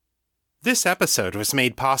This episode was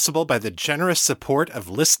made possible by the generous support of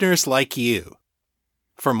listeners like you.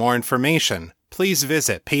 For more information, please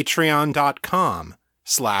visit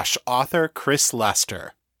patreon.com/author Chris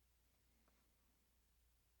Lester.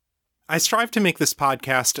 I strive to make this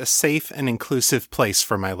podcast a safe and inclusive place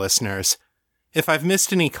for my listeners. If I've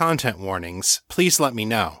missed any content warnings, please let me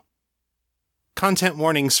know. Content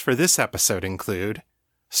warnings for this episode include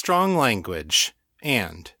strong language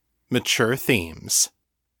and mature themes.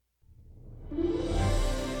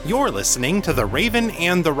 You're listening to The Raven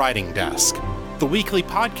and the Writing Desk, the weekly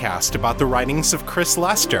podcast about the writings of Chris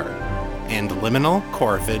Lester and Liminal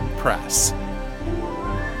Corvid Press.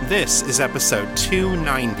 This is episode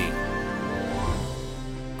 290.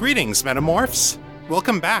 Greetings, Metamorphs!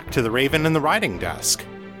 Welcome back to The Raven and the Writing Desk.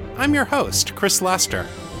 I'm your host, Chris Lester.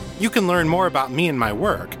 You can learn more about me and my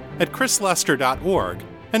work at chrislester.org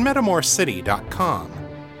and metamorphcity.com.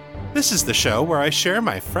 This is the show where I share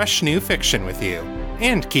my fresh new fiction with you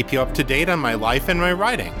and keep you up to date on my life and my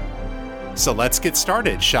writing. So let's get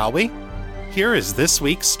started, shall we? Here is this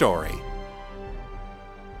week's story.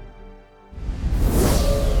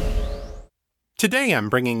 Today I'm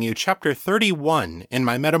bringing you chapter 31 in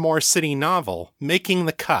my Metamor City novel, Making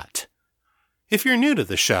the Cut. If you're new to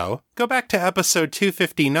the show, go back to episode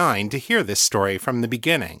 259 to hear this story from the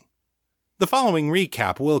beginning. The following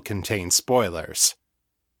recap will contain spoilers.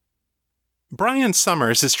 Brian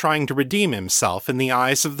Summers is trying to redeem himself in the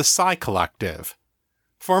eyes of the Psi Collective.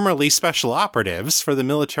 Formerly special operatives for the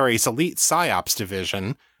military's elite PsyOps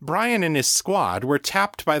division, Brian and his squad were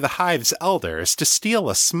tapped by the Hive's elders to steal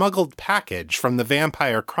a smuggled package from the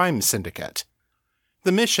vampire crime syndicate.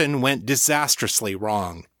 The mission went disastrously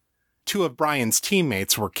wrong. 2 of Brian's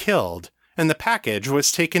teammates were killed, and the package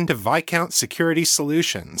was taken to Viscount Security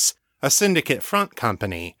Solutions, a syndicate front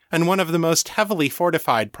company, and one of the most heavily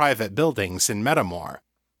fortified private buildings in Metamor.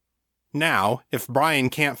 Now, if Brian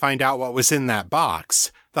can't find out what was in that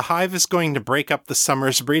box, the Hive is going to break up the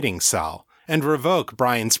Summers breeding cell and revoke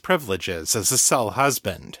Brian's privileges as a cell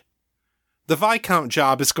husband. The Viscount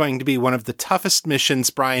job is going to be one of the toughest missions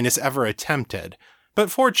Brian has ever attempted, but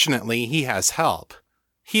fortunately he has help.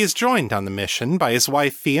 He is joined on the mission by his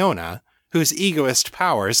wife Fiona, whose egoist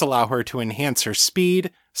powers allow her to enhance her speed,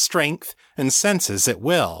 strength, and senses at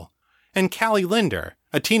will, and Callie Linder,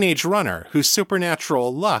 a teenage runner whose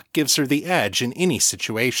supernatural luck gives her the edge in any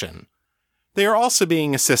situation. They are also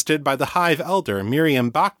being assisted by the Hive elder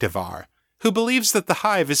Miriam Bakhtivar, who believes that the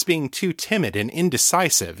Hive is being too timid and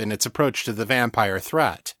indecisive in its approach to the vampire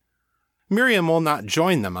threat. Miriam will not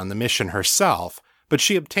join them on the mission herself, but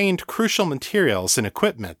she obtained crucial materials and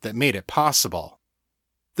equipment that made it possible.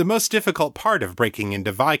 The most difficult part of breaking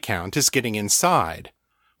into Viscount is getting inside.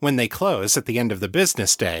 When they close at the end of the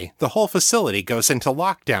business day, the whole facility goes into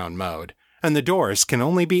lockdown mode, and the doors can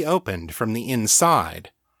only be opened from the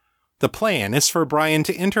inside. The plan is for Brian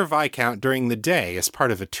to enter Viscount during the day as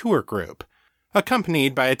part of a tour group,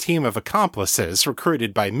 accompanied by a team of accomplices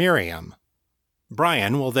recruited by Miriam.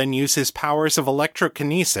 Brian will then use his powers of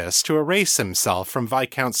electrokinesis to erase himself from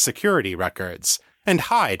Viscount's security records, and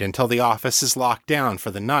hide until the office is locked down for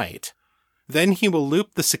the night. Then he will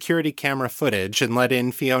loop the security camera footage and let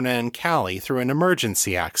in Fiona and Callie through an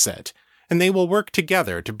emergency exit, and they will work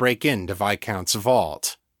together to break into Viscount's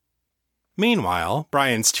vault. Meanwhile,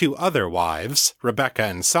 Brian's 2 other wives, Rebecca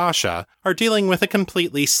and Sasha, are dealing with a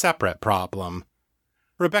completely separate problem.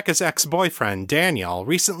 Rebecca's ex-boyfriend, Daniel,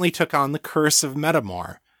 recently took on the curse of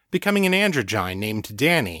Metamor, becoming an androgyne named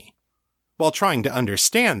Danny. While trying to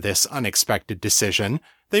understand this unexpected decision,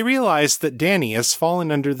 they realize that Danny has fallen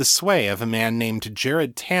under the sway of a man named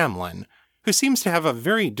Jared Tamlin, who seems to have a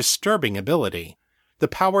very disturbing ability, the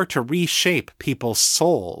power to reshape people's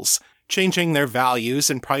souls, changing their values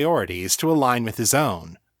and priorities to align with his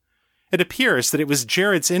own. It appears that it was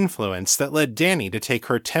Jared's influence that led Danny to take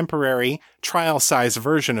her temporary, trial-size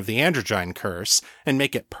version of the androgyne curse and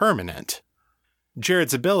make it permanent.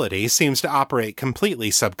 Jared's ability seems to operate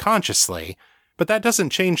completely subconsciously, but that doesn't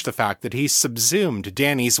change the fact that he's subsumed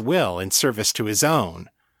Danny's will in service to his own.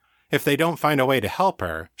 If they don't find a way to help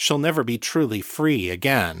her, she'll never be truly free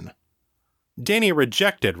again. Danny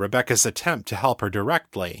rejected Rebecca's attempt to help her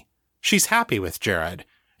directly. She's happy with Jared,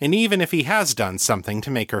 and even if he has done something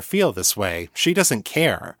to make her feel this way, she doesn't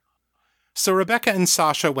care. So Rebecca and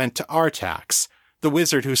Sasha went to Artax, the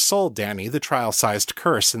wizard who sold Danny the trial-sized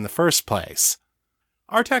curse in the first place.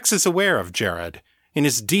 Artax is aware of Jared, and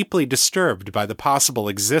is deeply disturbed by the possible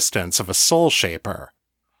existence of a soul shaper.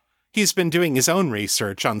 He's been doing his own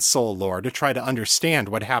research on soul lore to try to understand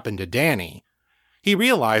what happened to Danny. He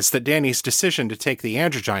realized that Danny's decision to take the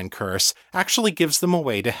androgyne curse actually gives them a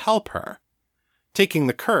way to help her. Taking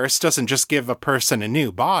the curse doesn't just give a person a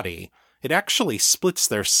new body, it actually splits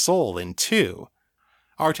their soul in two.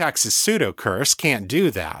 Artax's pseudo-curse can't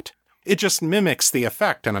do that. It just mimics the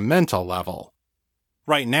effect on a mental level.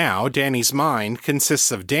 Right now, Danny's mind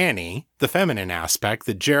consists of Danny, the feminine aspect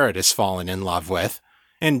that Jared has fallen in love with,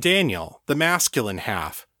 and Daniel, the masculine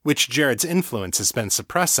half, which Jared's influence has been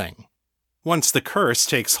suppressing. Once the curse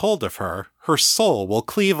takes hold of her, her soul will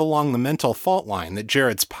cleave along the mental fault line that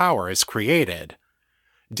Jared's power has created.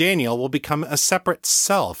 Daniel will become a separate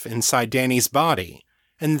self inside Danny's body,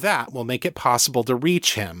 and that will make it possible to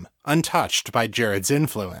reach him, untouched by Jared's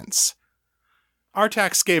influence.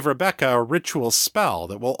 Artax gave Rebecca a ritual spell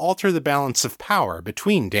that will alter the balance of power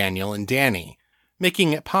between Daniel and Danny,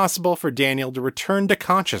 making it possible for Daniel to return to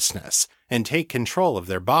consciousness and take control of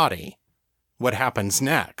their body. What happens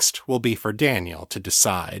next will be for Daniel to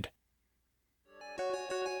decide.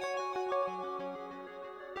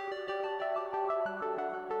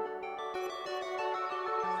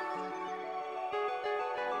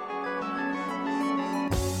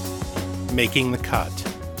 Making the Cut,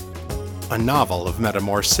 a novel of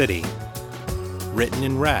Metamor City, written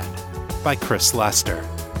and read by Chris Lester.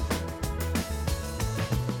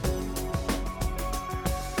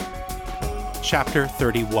 Chapter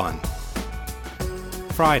 31.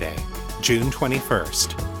 Friday, June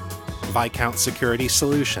 21st. Viscount Security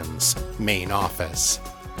Solutions, Main Office.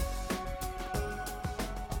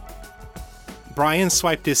 Brian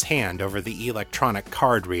swiped his hand over the electronic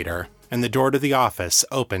card reader, and the door to the office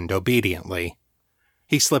opened obediently.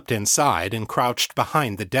 He slipped inside and crouched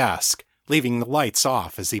behind the desk, leaving the lights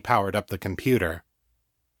off as he powered up the computer.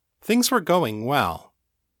 Things were going well.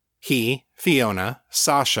 He, Fiona,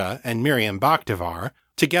 Sasha, and Miriam Bakhtivar,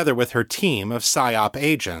 together with her team of PSYOP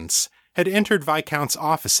agents, had entered Viscount's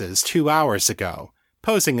offices 2 hours ago,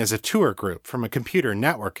 posing as a tour group from a computer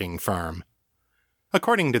networking firm.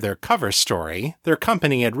 According to their cover story, their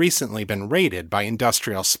company had recently been raided by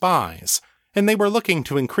industrial spies, and they were looking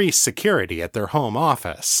to increase security at their home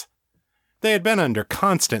office. They had been under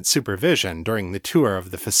constant supervision during the tour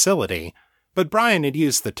of the facility, but Brian had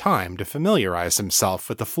used the time to familiarize himself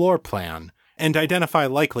with the floor plan and identify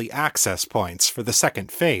likely access points for the second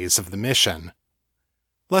phase of the mission.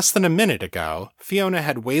 Less than a minute ago, Fiona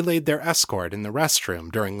had waylaid their escort in the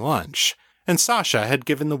restroom during lunch, and Sasha had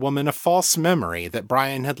given the woman a false memory that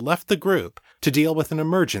Brian had left the group to deal with an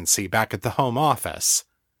emergency back at the home office.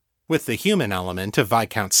 With the human element of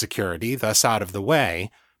Viscount security thus out of the way,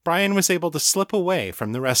 Brian was able to slip away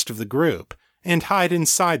from the rest of the group and hide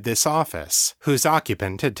inside this office, whose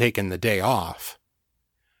occupant had taken the day off.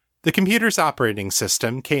 The computer's operating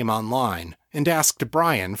system came online and asked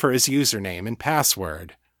Brian for his username and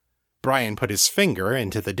password. Brian put his finger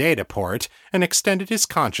into the data port and extended his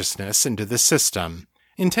consciousness into the system,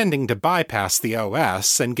 intending to bypass the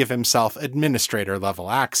OS and give himself administrator-level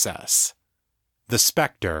access. The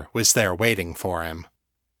Spectre was there waiting for him.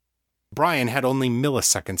 Brian had only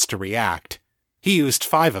milliseconds to react. He used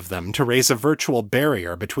 5 of them to raise a virtual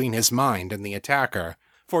barrier between his mind and the attacker,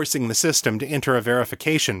 forcing the system to enter a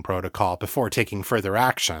verification protocol before taking further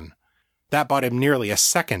action. That bought him nearly a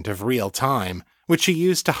second of real time, which he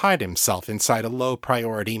used to hide himself inside a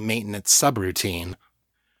low-priority maintenance subroutine.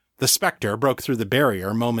 The Spectre broke through the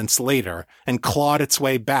barrier moments later and clawed its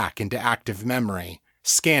way back into active memory,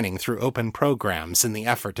 scanning through open programs in the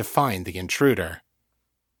effort to find the intruder.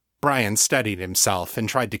 Brian steadied himself and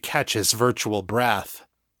tried to catch his virtual breath.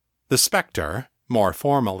 The Spectre, more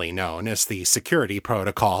formally known as the Security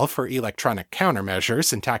Protocol for Electronic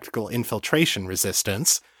Countermeasures and Tactical Infiltration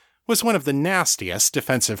Resistance, was one of the nastiest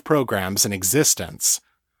defensive programs in existence.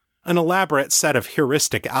 An elaborate set of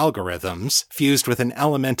heuristic algorithms, fused with an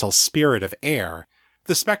elemental spirit of air,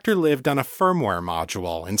 the Spectre lived on a firmware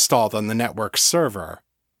module installed on the network's server.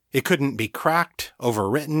 It couldn't be cracked,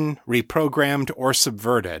 overwritten, reprogrammed, or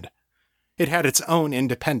subverted. It had its own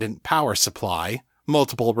independent power supply,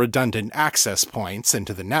 multiple redundant access points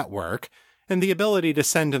into the network, and the ability to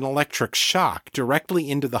send an electric shock directly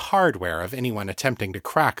into the hardware of anyone attempting to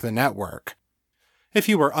crack the network. If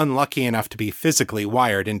you were unlucky enough to be physically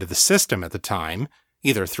wired into the system at the time,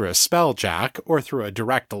 either through a spelljack or through a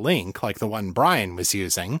direct link like the one Brian was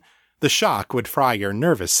using, the shock would fry your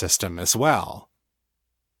nervous system as well.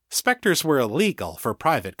 Spectres were illegal for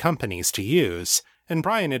private companies to use, and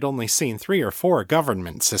Brian had only seen 3 or 4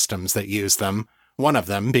 government systems that used them, one of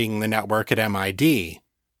them being the network at MID.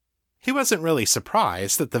 He wasn't really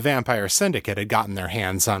surprised that the Vampire Syndicate had gotten their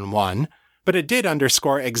hands on one, but it did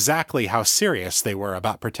underscore exactly how serious they were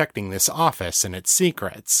about protecting this office and its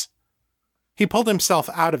secrets. He pulled himself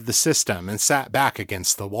out of the system and sat back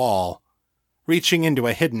against the wall. Reaching into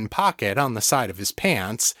a hidden pocket on the side of his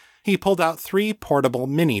pants, he pulled out 3 portable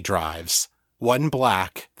mini-drives, one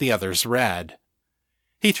black, the others red.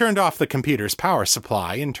 He turned off the computer's power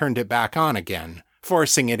supply and turned it back on again,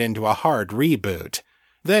 forcing it into a hard reboot,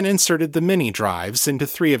 then inserted the mini-drives into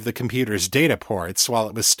 3 of the computer's data ports while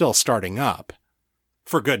it was still starting up.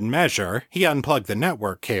 For good measure, he unplugged the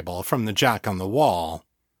network cable from the jack on the wall.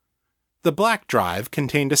 The black drive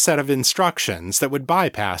contained a set of instructions that would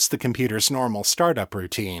bypass the computer's normal startup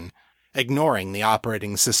routine, ignoring the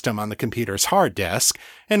operating system on the computer's hard disk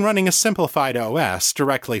and running a simplified OS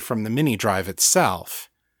directly from the mini-drive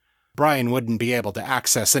itself. Brian wouldn't be able to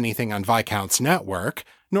access anything on Viscount's network,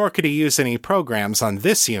 nor could he use any programs on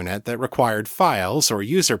this unit that required files or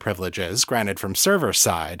user privileges granted from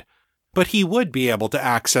server-side, but he would be able to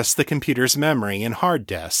access the computer's memory and hard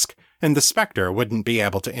disk, and the Spectre wouldn't be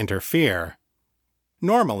able to interfere.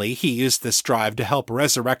 Normally, he used this drive to help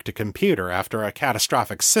resurrect a computer after a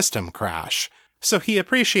catastrophic system crash, so he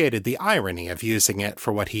appreciated the irony of using it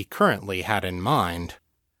for what he currently had in mind.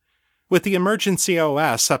 With the emergency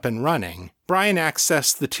OS up and running, Brian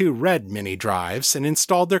accessed the 2 red mini-drives and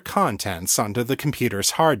installed their contents onto the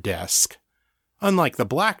computer's hard disk. Unlike the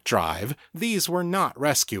black drive, these were not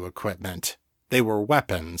rescue equipment. They were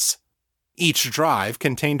weapons. Each drive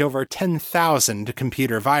contained over 10,000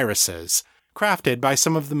 computer viruses, crafted by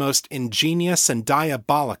some of the most ingenious and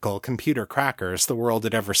diabolical computer crackers the world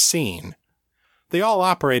had ever seen. They all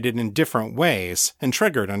operated in different ways and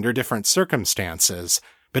triggered under different circumstances,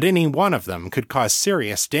 but any one of them could cause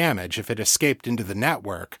serious damage if it escaped into the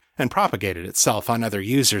network and propagated itself on other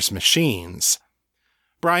users' machines.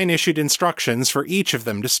 Brian issued instructions for each of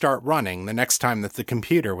them to start running the next time that the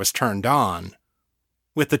computer was turned on.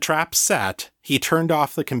 With the trap set, he turned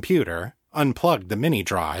off the computer, unplugged the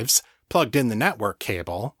mini-drives, plugged in the network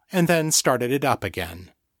cable, and then started it up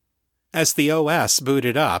again. As the OS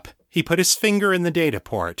booted up, he put his finger in the data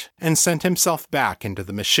port and sent himself back into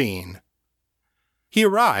the machine. He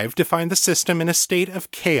arrived to find the system in a state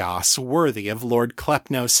of chaos worthy of Lord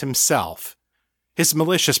Klepnos himself. His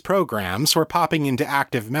malicious programs were popping into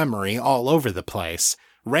active memory all over the place,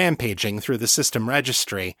 rampaging through the system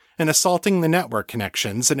registry and assaulting the network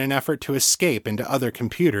connections in an effort to escape into other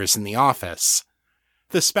computers in the office.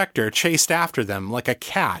 The Spectre chased after them like a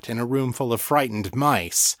cat in a room full of frightened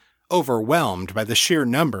mice, overwhelmed by the sheer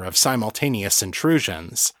number of simultaneous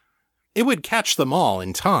intrusions. It would catch them all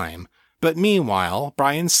in time, but meanwhile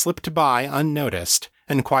Brian slipped by unnoticed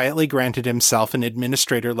and quietly granted himself an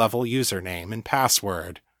administrator-level username and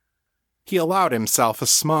password. He allowed himself a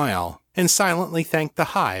smile and silently thanked the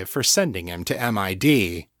Hive for sending him to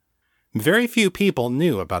MID. Very few people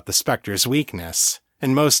knew about the Spectre's weakness,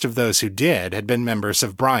 and most of those who did had been members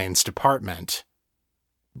of Brian's department.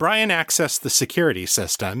 Brian accessed the security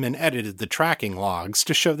system and edited the tracking logs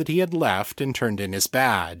to show that he had left and turned in his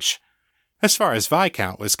badge. As far as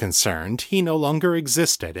Viscount was concerned, he no longer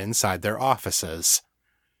existed inside their offices.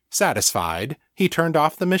 Satisfied, he turned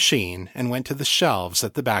off the machine and went to the shelves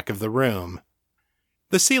at the back of the room.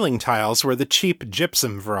 The ceiling tiles were the cheap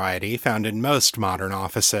gypsum variety found in most modern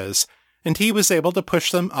offices, and he was able to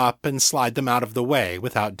push them up and slide them out of the way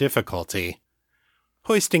without difficulty.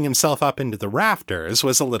 Hoisting himself up into the rafters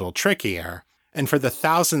was a little trickier, and for the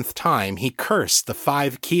 1,000th time he cursed the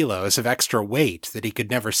 5 kilos of extra weight that he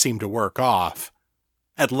could never seem to work off.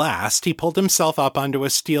 At last, he pulled himself up onto a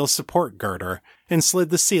steel support girder and slid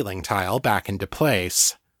the ceiling tile back into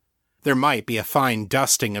place. There might be a fine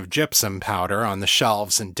dusting of gypsum powder on the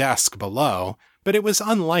shelves and desk below, but it was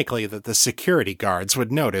unlikely that the security guards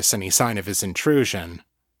would notice any sign of his intrusion.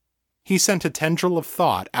 He sent a tendril of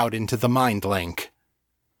thought out into the mind link.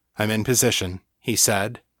 "I'm in position," he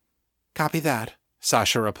said. "Copy that,"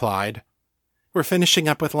 Sasha replied. "We're finishing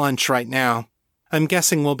up with lunch right now. I'm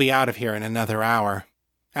guessing we'll be out of here in another hour.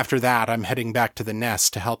 After that, I'm heading back to the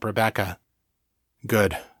nest to help Rebecca."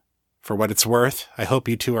 "Good. For what it's worth, I hope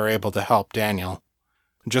you two are able to help Daniel.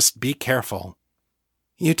 Just be careful."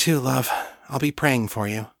 "You too, love. I'll be praying for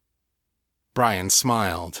you." Brian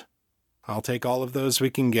smiled. "I'll take all of those we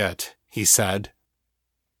can get," he said.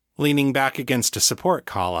 Leaning back against a support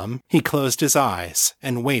column, he closed his eyes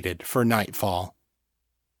and waited for nightfall.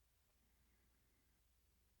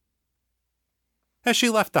 As she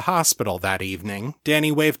left the hospital that evening,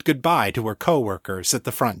 Danny waved goodbye to her co-workers at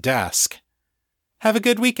the front desk. "Have a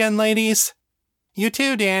good weekend, ladies." "You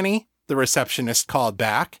too, Danny," the receptionist called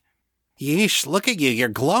back. "Yeesh, look at you, you're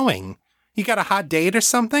glowing. You got a hot date or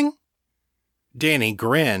something?" Danny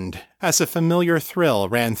grinned as a familiar thrill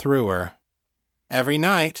ran through her. "Every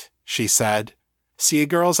night," she said. "See you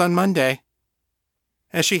girls on Monday."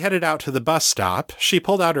 As she headed out to the bus stop, she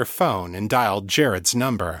pulled out her phone and dialed Jared's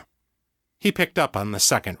number. He picked up on the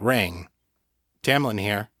second ring. "Tamlin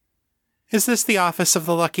here." "Is this the office of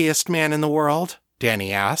the luckiest man in the world?"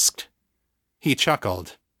 Danny asked. He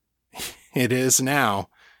chuckled. "It is now.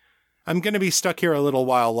 I'm going to be stuck here a little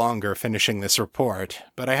while longer finishing this report,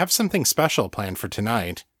 but I have something special planned for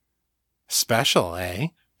tonight." "Special, eh?"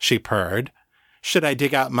 she purred. "Should I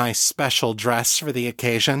dig out my special dress for the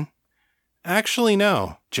occasion?" "Actually,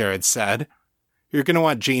 no," Jared said. "You're going to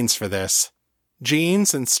want jeans for this.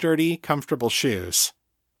 Jeans and sturdy, comfortable shoes."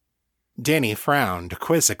 Danny frowned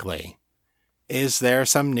quizzically. "Is there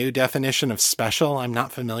some new definition of special I'm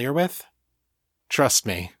not familiar with?" "Trust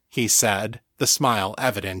me," he said, the smile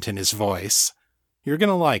evident in his voice. "You're going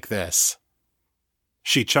to like this."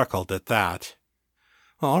 She chuckled at that.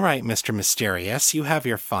 "All right, Mr. Mysterious, you have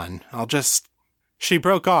your fun. I'll just—" She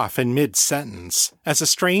broke off in mid-sentence as a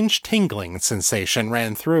strange tingling sensation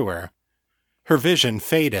ran through her. Her vision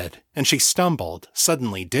faded, and she stumbled,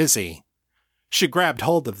 suddenly dizzy. She grabbed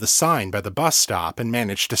hold of the sign by the bus stop and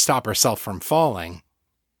managed to stop herself from falling.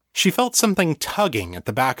 She felt something tugging at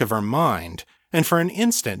the back of her mind, and for an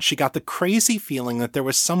instant she got the crazy feeling that there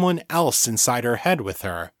was someone else inside her head with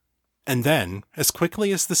her. And then, as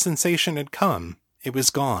quickly as the sensation had come, it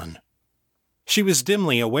was gone. She was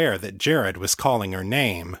dimly aware that Jared was calling her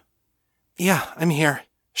name. "Yeah, I'm here,"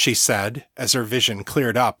 she said, as her vision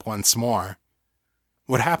cleared up once more.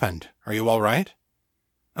 "What happened? Are you all right?"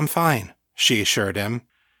 "I'm fine," she assured him.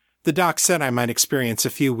 "The doc said I might experience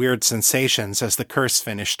a few weird sensations as the curse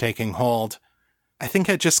finished taking hold. I think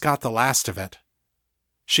I just got the last of it."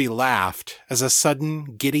 She laughed as a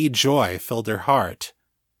sudden, giddy joy filled her heart.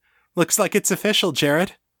 "Looks like it's official,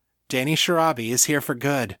 Jared. Danny Sharabi is here for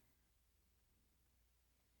good."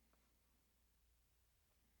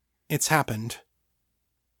 "It's happened."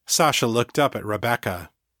 Sasha looked up at Rebecca.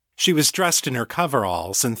 She was dressed in her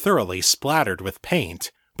coveralls and thoroughly splattered with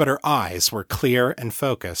paint, but her eyes were clear and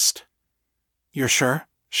focused. "You're sure?"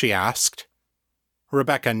 she asked.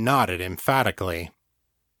 Rebecca nodded emphatically.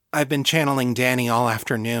 "I've been channeling Danny all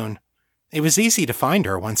afternoon. It was easy to find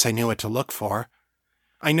her once I knew what to look for.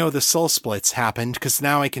 I know the soul splits happened because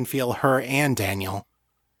now I can feel her and Daniel.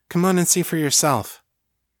 Come on and see for yourself."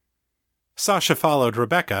 Sasha followed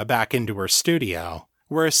Rebecca back into her studio,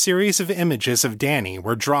 where a series of images of Danny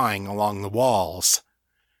were drawing along the walls.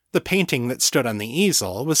 The painting that stood on the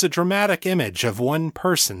easel was a dramatic image of one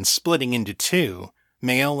person splitting into two,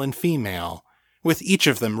 male and female, with each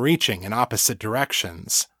of them reaching in opposite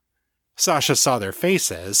directions. Sasha saw their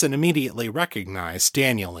faces and immediately recognized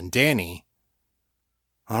Daniel and Danny.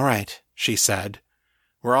 "All right," she said.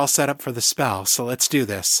 "We're all set up for the spell, so let's do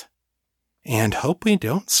this. And hope we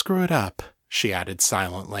don't screw it up," she added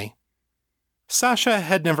silently. Sasha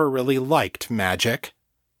had never really liked magic.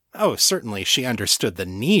 Oh, certainly she understood the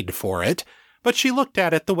need for it, but she looked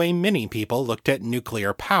at it the way many people looked at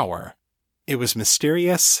nuclear power. It was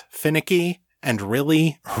mysterious, finicky, and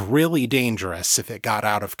really, really dangerous if it got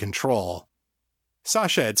out of control.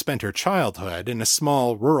 Sasha had spent her childhood in a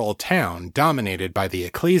small rural town dominated by the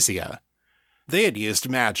ecclesia. They had used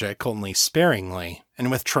magic only sparingly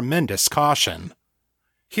and with tremendous caution.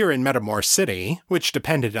 Here in Metamore City, which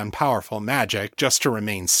depended on powerful magic just to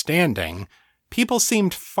remain standing, people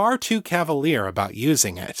seemed far too cavalier about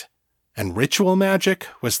using it, and ritual magic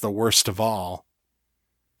was the worst of all.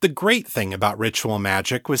 The great thing about ritual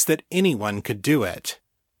magic was that anyone could do it.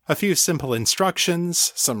 A few simple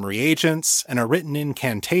instructions, some reagents, and a written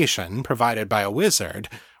incantation provided by a wizard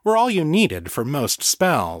were all you needed for most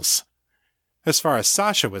spells. As far as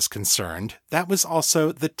Sasha was concerned, that was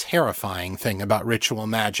also the terrifying thing about ritual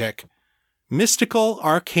magic. Mystical,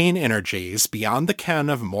 arcane energies beyond the ken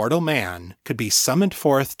of mortal man could be summoned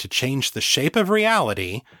forth to change the shape of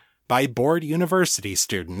reality by bored university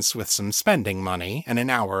students with some spending money and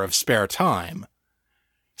an hour of spare time.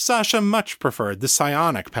 Sasha much preferred the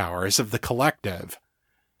psionic powers of the collective.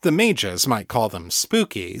 The mages might call them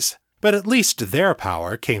spookies, but at least their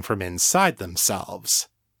power came from inside themselves.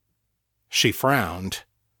 She frowned.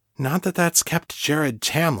 Not that that's kept Jared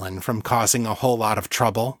Tamlin from causing a whole lot of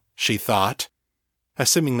trouble, she thought.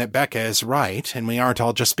 Assuming that Becca is right and we aren't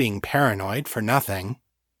all just being paranoid for nothing.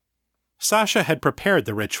 Sasha had prepared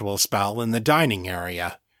the ritual spell in the dining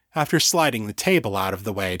area, after sliding the table out of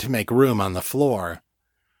the way to make room on the floor.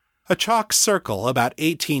 A chalk circle about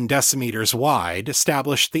 18 decimeters wide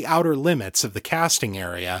established the outer limits of the casting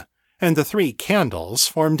area, and the 3 candles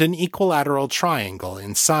formed an equilateral triangle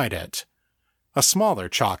inside it. A smaller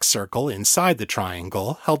chalk circle inside the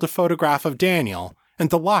triangle held a photograph of Daniel and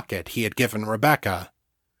the locket he had given Rebecca.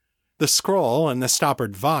 The scroll and the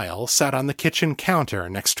stoppered vial sat on the kitchen counter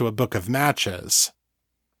next to a book of matches.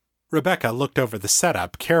 Rebecca looked over the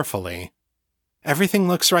setup carefully. "Everything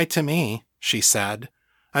looks right to me," she said.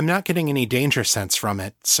 "I'm not getting any danger sense from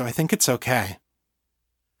it, so I think it's okay."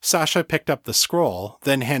 Sasha picked up the scroll,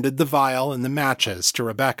 then handed the vial and the matches to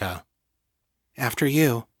Rebecca. "After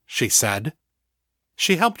you," she said.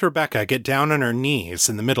 She helped Rebecca get down on her knees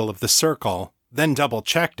in the middle of the circle, then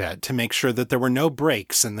double-checked it to make sure that there were no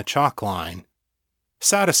breaks in the chalk line.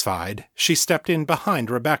 Satisfied, she stepped in behind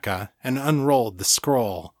Rebecca and unrolled the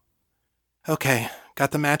scroll. "Okay,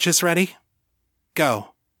 got the matches ready?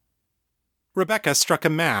 Go." Rebecca struck a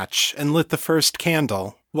match and lit the first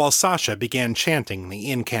candle, while Sasha began chanting the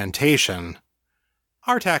incantation.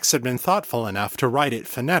 Artax had been thoughtful enough to write it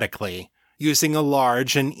phonetically, using a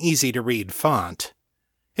large and easy-to-read font.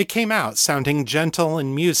 It came out sounding gentle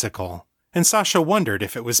and musical, and Sasha wondered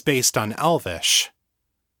if it was based on Elvish.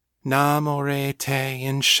 "Namore te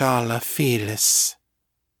inshallah filis."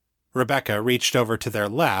 Rebecca reached over to their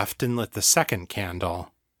left and lit the second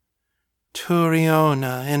candle.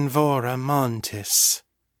 "Turiona envora montis."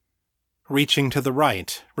 Reaching to the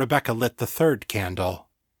right, Rebecca lit the third candle.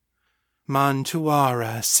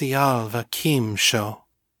 "Mantuara sialva kimsho."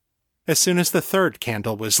 As soon as the third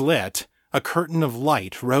candle was lit, a curtain of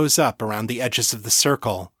light rose up around the edges of the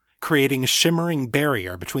circle, creating a shimmering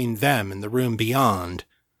barrier between them and the room beyond.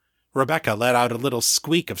 Rebecca let out a little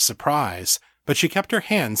squeak of surprise, but she kept her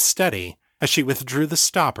hands steady as she withdrew the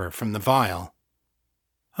stopper from the vial.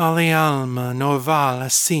 "Alialma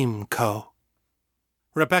norvala simco."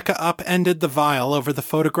 Rebecca upended the vial over the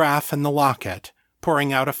photograph and the locket,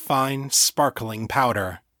 pouring out a fine, sparkling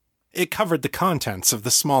powder. It covered the contents of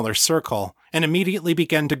the smaller circle and immediately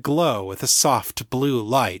began to glow with a soft blue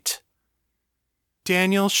light.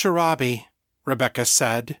 "Daniel Sharabi," Rebecca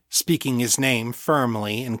said, speaking his name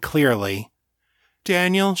firmly and clearly.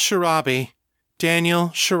 "Daniel Sharabi. Daniel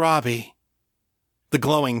Sharabi." The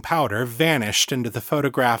glowing powder vanished into the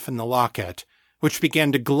photograph and the locket, which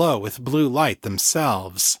began to glow with blue light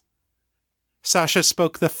themselves. Sasha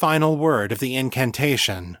spoke the final word of the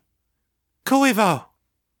incantation. "Kuivo!"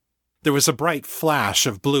 There was a bright flash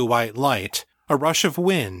of blue-white light, a rush of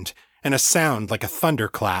wind, and a sound like a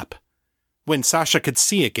thunderclap. When Sasha could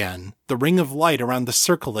see again, the ring of light around the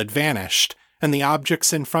circle had vanished, and the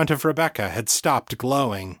objects in front of Rebecca had stopped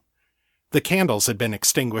glowing. The candles had been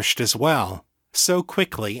extinguished as well, so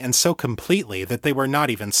quickly and so completely that they were not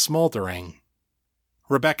even smoldering.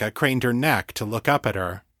 Rebecca craned her neck to look up at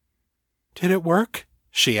her. "Did it work?"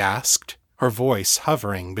 she asked, her voice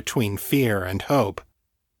hovering between fear and hope.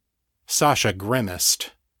 Sasha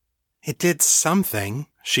grimaced. "It did something,"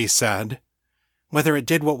 she said. "Whether it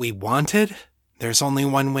did what we wanted, there's only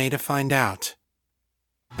one way to find out."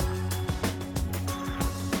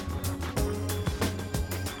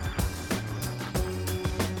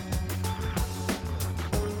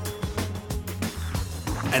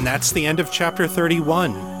 And that's the end of Chapter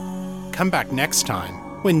 31. Come back next time,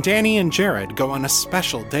 when Danny and Jared go on a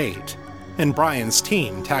special date, and Brian's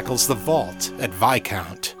team tackles the vault at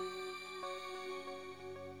Viscount.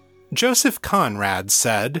 Joseph Conrad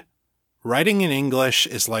said, "Writing in English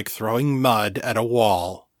is like throwing mud at a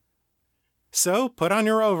wall." So put on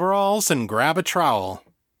your overalls and grab a trowel.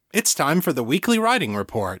 It's time for the weekly writing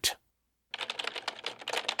report.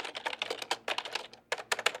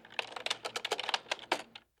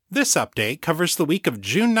 This update covers the week of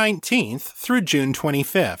June 19th through June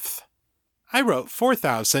 25th. I wrote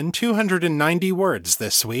 4,290 words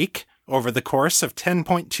this week, over the course of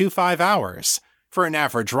 10.25 hours, for an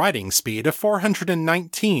average writing speed of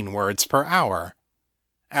 419 words per hour.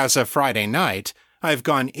 As of Friday night, I've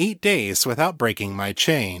gone 8 days without breaking my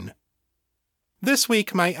chain. This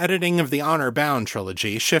week, my editing of the Honor Bound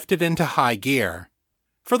trilogy shifted into high gear.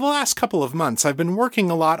 For the last couple of months, I've been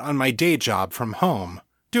working a lot on my day job from home,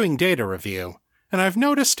 doing data review, and I've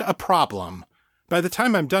noticed a problem. By the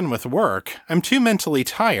time I'm done with work, I'm too mentally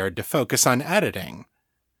tired to focus on editing.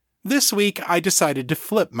 This week, I decided to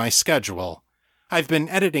flip my schedule. I've been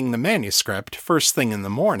editing the manuscript first thing in the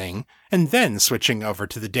morning, and then switching over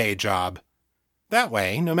to the day job. That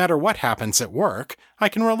way, no matter what happens at work, I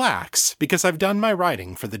can relax because I've done my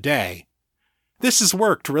writing for the day. This has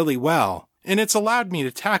worked really well, and it's allowed me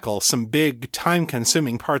to tackle some big,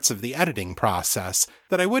 time-consuming parts of the editing process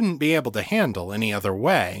that I wouldn't be able to handle any other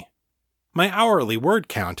way. My hourly word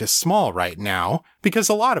count is small right now because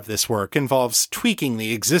a lot of this work involves tweaking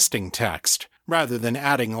the existing text rather than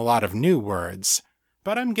adding a lot of new words,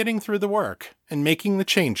 but I'm getting through the work and making the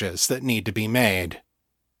changes that need to be made.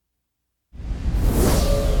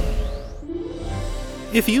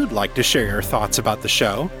 If you'd like to share your thoughts about the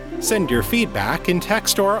show, Send your feedback in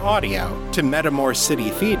text or audio to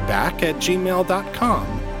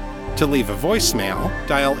metamorcityfeedback@gmail.com. To leave a voicemail,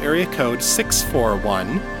 dial area code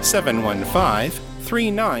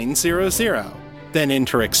 641-715-3900. Then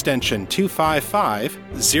enter extension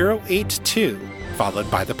 255082, followed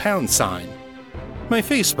by the pound sign. My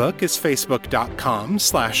Facebook is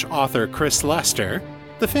facebook.com/author Chris Lester.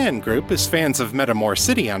 The fan group is Fans of Metamor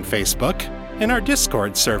City on Facebook, and our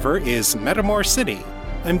Discord server is Metamor City.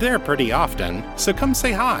 I'm there pretty often, so come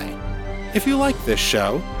say hi. If you like this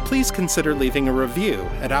show, please consider leaving a review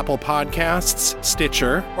at Apple Podcasts,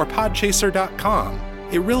 Stitcher, or Podchaser.com.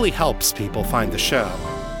 It really helps people find the show.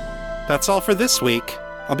 That's all for this week.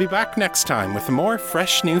 I'll be back next time with more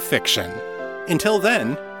fresh new fiction. Until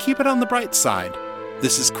then, keep it on the bright side.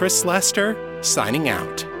 This is Chris Lester, signing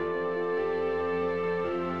out.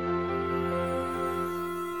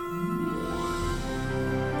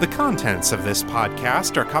 The contents of this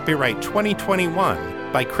podcast are copyright 2021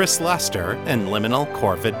 by Chris Lester and Liminal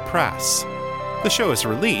Corvid Press. The show is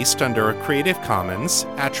released under a Creative Commons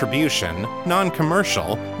Attribution,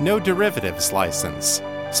 Non-Commercial, No Derivatives license.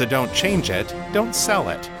 So don't change it, don't sell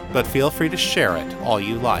it, but feel free to share it all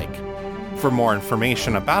you like. For more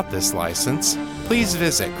information about this license, please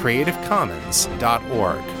visit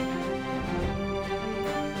creativecommons.org.